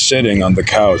 and I'm sitting on the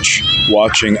couch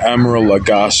watching Emeril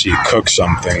Lagasse cook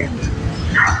something.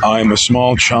 I'm a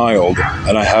small child,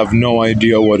 and I have no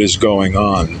idea what is going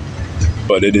on,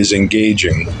 but it is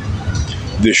engaging.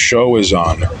 This show is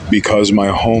on because my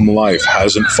home life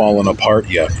hasn't fallen apart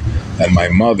yet, and my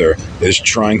mother is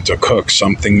trying to cook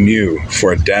something new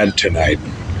for Dad tonight.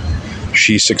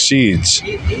 She succeeds,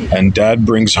 and Dad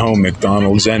brings home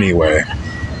McDonald's anyway.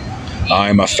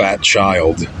 I'm a fat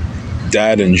child.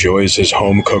 Dad enjoys his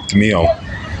home-cooked meal,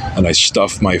 and I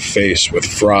stuff my face with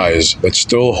fries that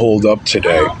still hold up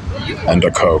today, and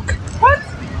a Coke.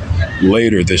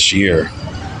 Later this year,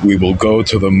 we will go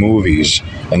to the movies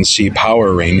and see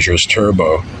Power Rangers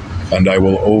Turbo, and I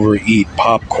will overeat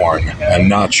popcorn and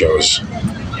nachos.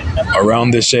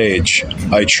 Around this age,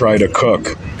 I try to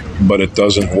cook, but it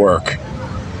doesn't work.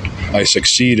 I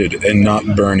succeeded in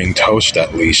not burning toast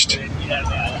at least.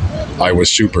 I was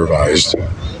supervised.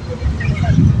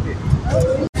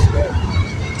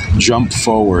 Jump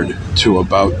forward to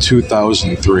about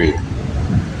 2003.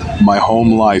 My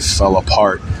home life fell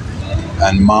apart,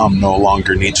 and Mom no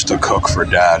longer needs to cook for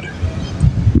Dad.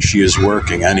 She is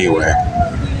working anyway.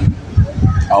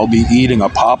 I'll be eating a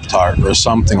Pop-Tart or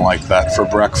something like that for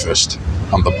breakfast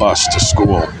on the bus to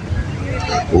school.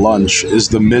 Lunch is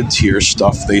the mid-tier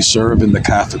stuff they serve in the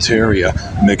cafeteria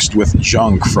mixed with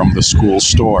junk from the school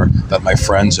store that my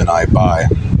friends and I buy.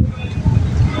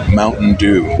 Mountain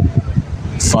Dew,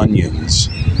 Funyuns,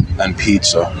 and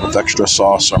pizza with extra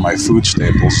sauce are my food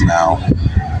staples now.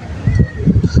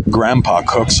 Grandpa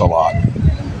cooks a lot.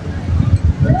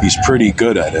 He's pretty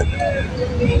good at it.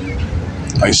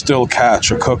 I still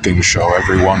catch a cooking show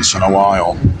every once in a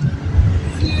while.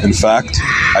 In fact,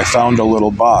 I found a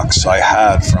little box I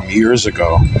had from years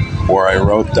ago where I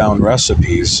wrote down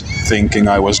recipes thinking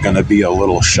I was going to be a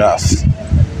little chef.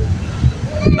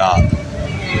 Not.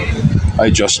 I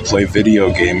just play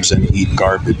video games and eat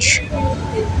garbage.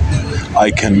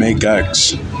 I can make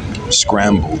eggs.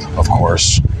 Scrambled, of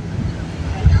course.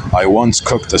 I once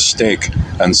cooked a steak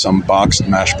and some boxed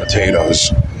mashed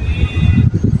potatoes.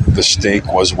 The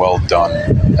steak was well done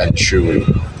and chewy.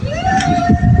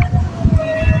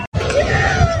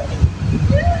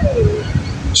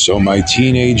 So my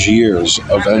teenage years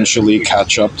eventually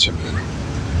catch up to me,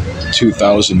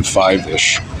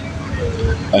 2005-ish,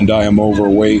 and I am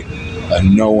overweight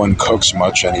and no one cooks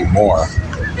much anymore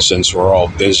since we're all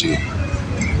busy.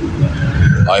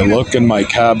 I look in my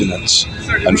cabinets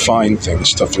and find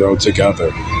things to throw together.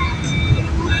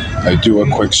 I do a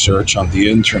quick search on the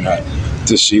internet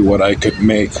to see what I could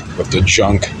make with the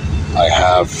junk I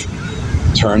have.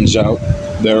 Turns out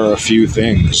there are a few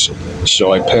things,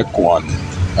 so I pick one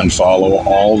and follow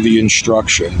all the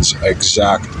instructions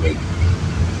exactly.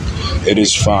 It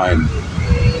is fine.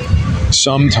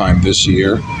 Sometime this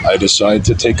year, I decide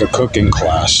to take a cooking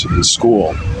class in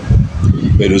school.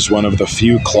 It is one of the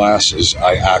few classes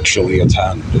I actually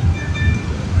attend.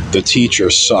 The teacher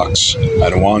sucks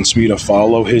and wants me to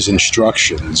follow his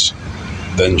instructions,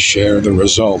 then share the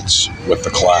results with the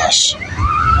class.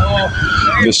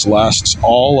 This lasts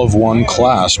all of one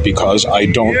class because I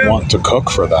don't want to cook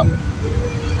for them.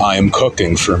 I am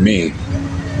cooking for me.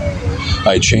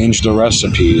 I change the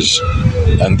recipes,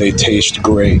 and they taste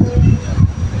great.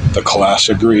 The class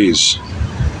agrees.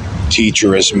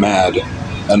 Teacher is mad,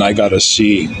 and I got a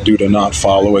C due to not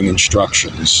following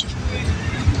instructions.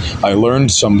 I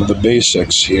learned some of the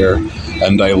basics here,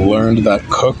 and I learned that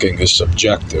cooking is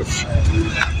subjective.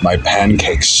 My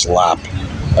pancakes slap,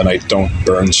 and I don't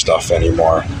burn stuff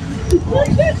anymore.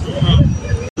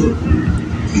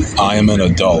 I am an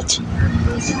adult,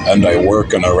 and I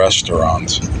work in a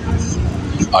restaurant.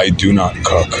 I do not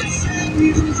cook.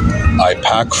 I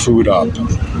pack food up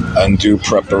and do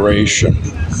preparation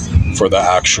for the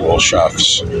actual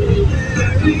chefs.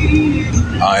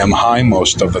 I am high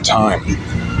most of the time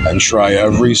and try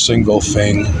every single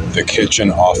thing the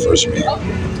kitchen offers me.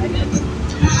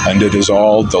 And it is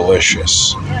all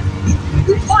delicious.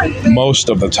 Most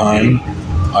of the time,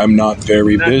 I'm not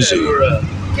very busy,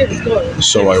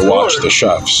 so I watch the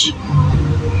chefs.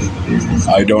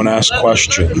 I don't ask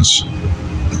questions.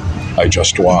 I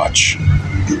just watch.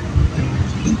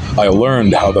 I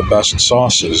learned how the best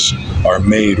sauces are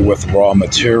made with raw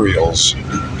materials,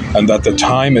 and that the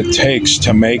time it takes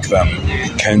to make them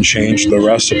can change the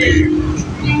recipe.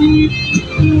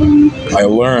 I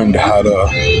learned how to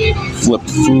flip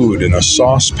food in a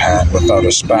saucepan without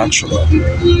a spatula.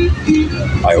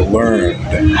 I learned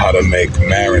how to make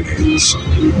marinades,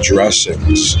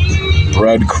 dressings,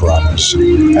 breadcrumbs,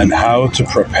 and how to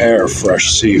prepare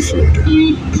fresh seafood.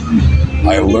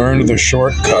 I learned the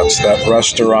shortcuts that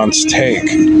restaurants take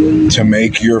to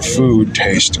make your food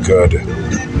taste good.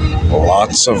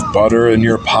 Lots of butter in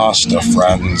your pasta,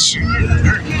 friends.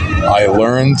 I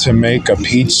learned to make a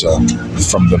pizza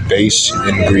from the base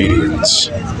ingredients,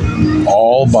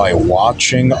 all by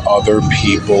watching other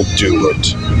people do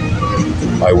it.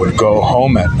 I would go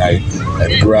home at night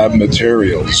and grab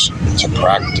materials to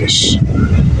practice.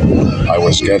 I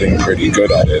was getting pretty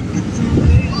good at it.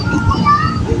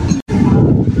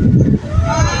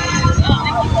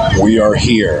 We are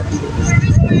here.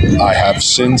 I have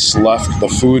since left the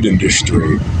food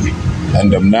industry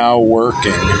and am now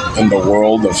working in the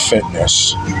world of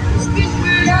fitness.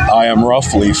 I am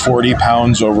roughly 40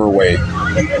 pounds overweight,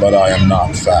 but I am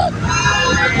not fat.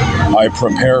 I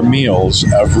prepare meals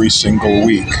every single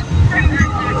week.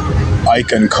 I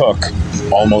can cook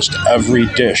almost every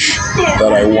dish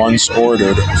that I once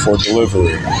ordered for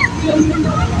delivery.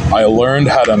 I learned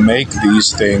how to make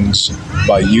these things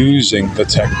by using the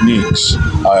techniques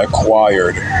I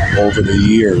acquired over the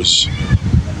years.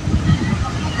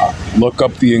 Look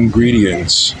up the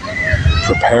ingredients,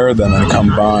 prepare them, and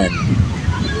combine.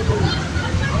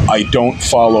 I don't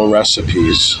follow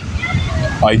recipes.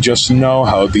 I just know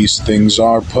how these things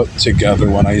are put together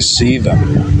when I see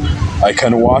them. I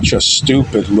can watch a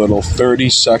stupid little 30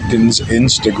 seconds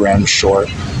Instagram short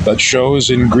that shows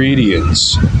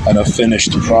ingredients and a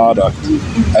finished product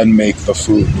and make the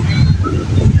food.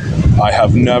 I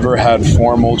have never had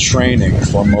formal training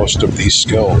for most of these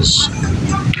skills.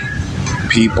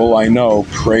 People I know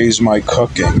praise my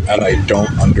cooking and I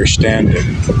don't understand it.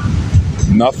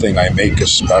 Nothing I make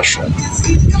is special.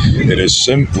 It is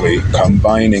simply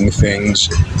combining things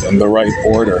in the right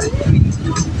order.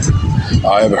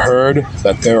 I have heard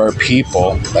that there are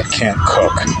people that can't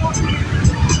cook.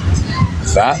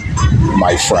 That,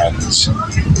 my friends,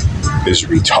 is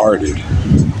retarded.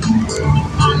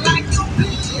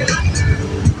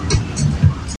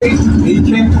 He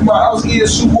came to my house eating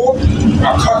soup,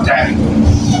 I cut that.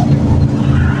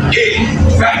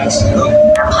 Yeah, facts. I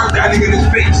cut that nigga in his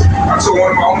face. I told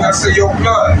one of my homies, I said, yo,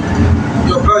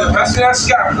 blood, pass me that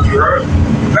scalpel, you heard?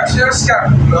 Pass me that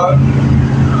scalpel, blood.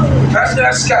 Pass me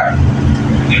that scalpel.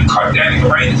 And cut that nigga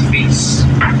right in his face.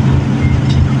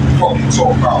 What you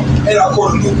talking about? And I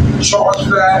got a new charge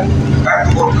for that. I have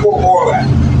to go to court, all that.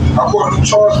 I got a new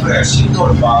charge for that. She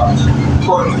notified. I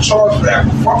got a new charge for that.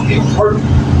 But fuck it, it was worth it.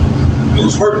 It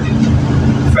was worth it.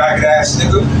 Faggot ass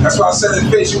nigga. That's why I said in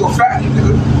his face, you a faggot,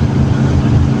 nigga.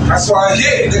 That's why,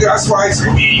 yeah, nigga, that's why he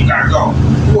said, yeah, you gotta go.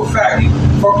 You a faggot.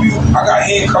 Fuck you. I got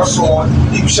handcuffs on.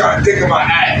 He was trying to dig in my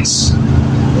ass.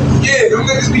 Yeah, them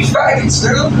niggas be faggots,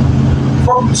 nigga.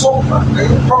 Fuck you talking about,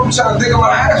 nigga. Fuck you trying to dig in my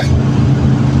ass.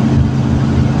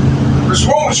 What's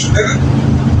wrong with you, nigga?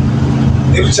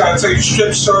 They be trying to tell you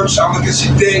strip search, I'm looking at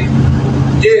your dick.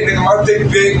 Yeah, nigga, my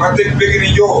dick big, my dick bigger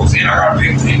than yours, and I got a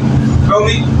big dick. Feel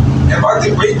me? And my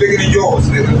dick way bigger than yours,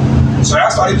 nigga. So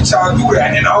that's why they be trying to do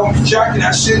that. And I don't be jacking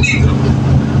that shit either.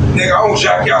 Nigga, I don't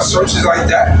jack y'all searches like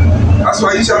that. That's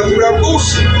why you trying to do that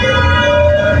bullshit.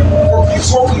 What are you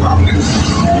talking about, nigga?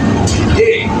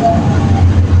 Yeah.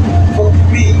 Fuck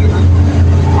me, nigga.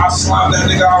 I slime that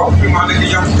nigga out. Free my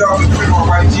nigga Young Thug and free my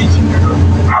white Gigi, nigga.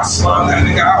 I slime that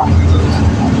nigga out,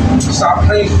 nigga. Stop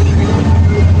playing with me, nigga.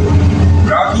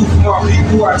 What I do for my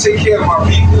people, I take care of my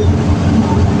people.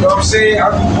 You know what I'm saying? I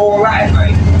do all that,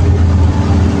 like.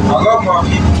 I love my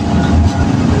people.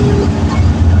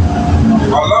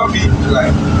 I love people,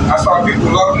 like, that's why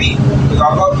people love me, because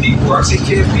I love people, I take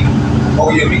care of people. Oh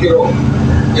yeah, let me get over.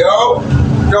 Yo,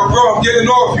 bro, I'm getting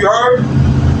off, you heard?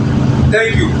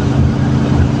 Thank you.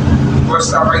 But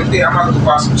stop right there, I'm about to go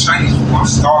buy some Chinese food, I'm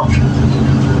starving.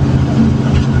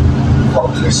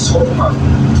 Fuck this talking about.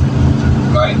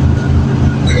 Like,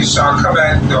 niggas trying to come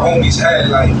at the homie's head,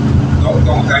 like,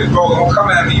 like, bro, don't come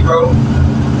at me, bro.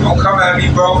 Don't come at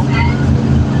me, bro.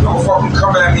 Don't fucking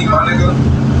come at me, my nigga.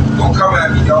 Don't come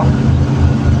at me, yo.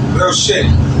 Real shit.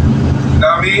 You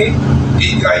know what I mean?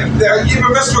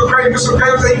 Even Mr. McCray was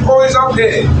like, you always up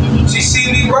there. She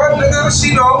see me, what, nigga?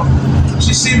 She know.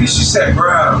 She see me, she said,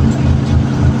 Brown.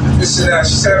 This and that.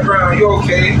 She said, Brown, you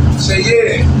okay? I said,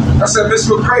 yeah. I said,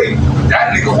 Mr. McCray,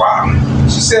 that nigga wild.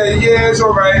 She said, yeah, it's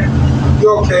alright.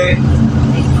 You okay?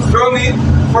 Feel me?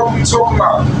 What you talking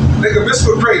about? Nigga,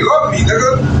 Mr. McCray love me,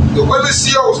 nigga. The women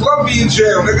COs love me in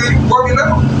jail, nigga. You bugging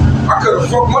out? I could have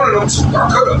fucked one of them too. I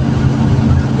could have.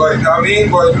 But, you know what I mean?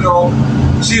 But, you know,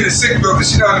 she in the sick building,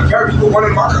 she not in Perry, but one of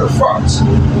them I could have fucked.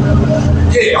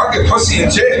 Yeah, I get pussy in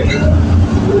jail, nigga.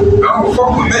 I don't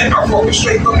fuck with men. I fuck with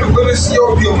straight up. The women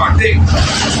CO be on my dick.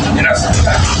 And that's a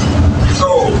fact.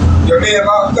 So, your man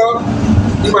locked up,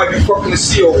 he might be fucking the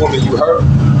CO woman, you heard?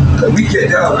 Cause we get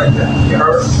down like that, you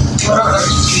heard?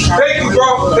 Thank you,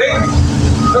 bro. Thank you.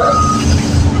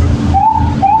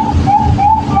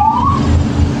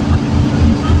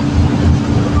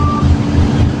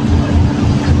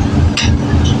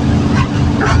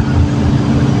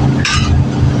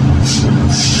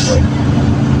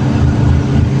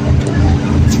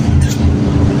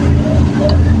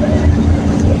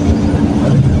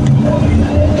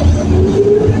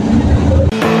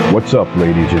 What's up,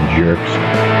 ladies and jerks?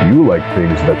 You like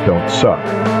things that don't suck.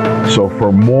 So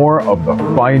for more of the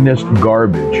finest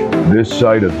garbage this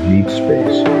side of Deep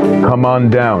Space, come on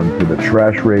down to the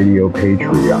Trash Radio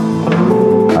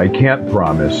Patreon. I can't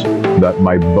promise that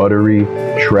my buttery,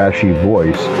 trashy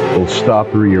voice will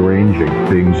stop rearranging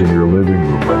things in your living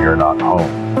room when you're not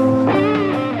home.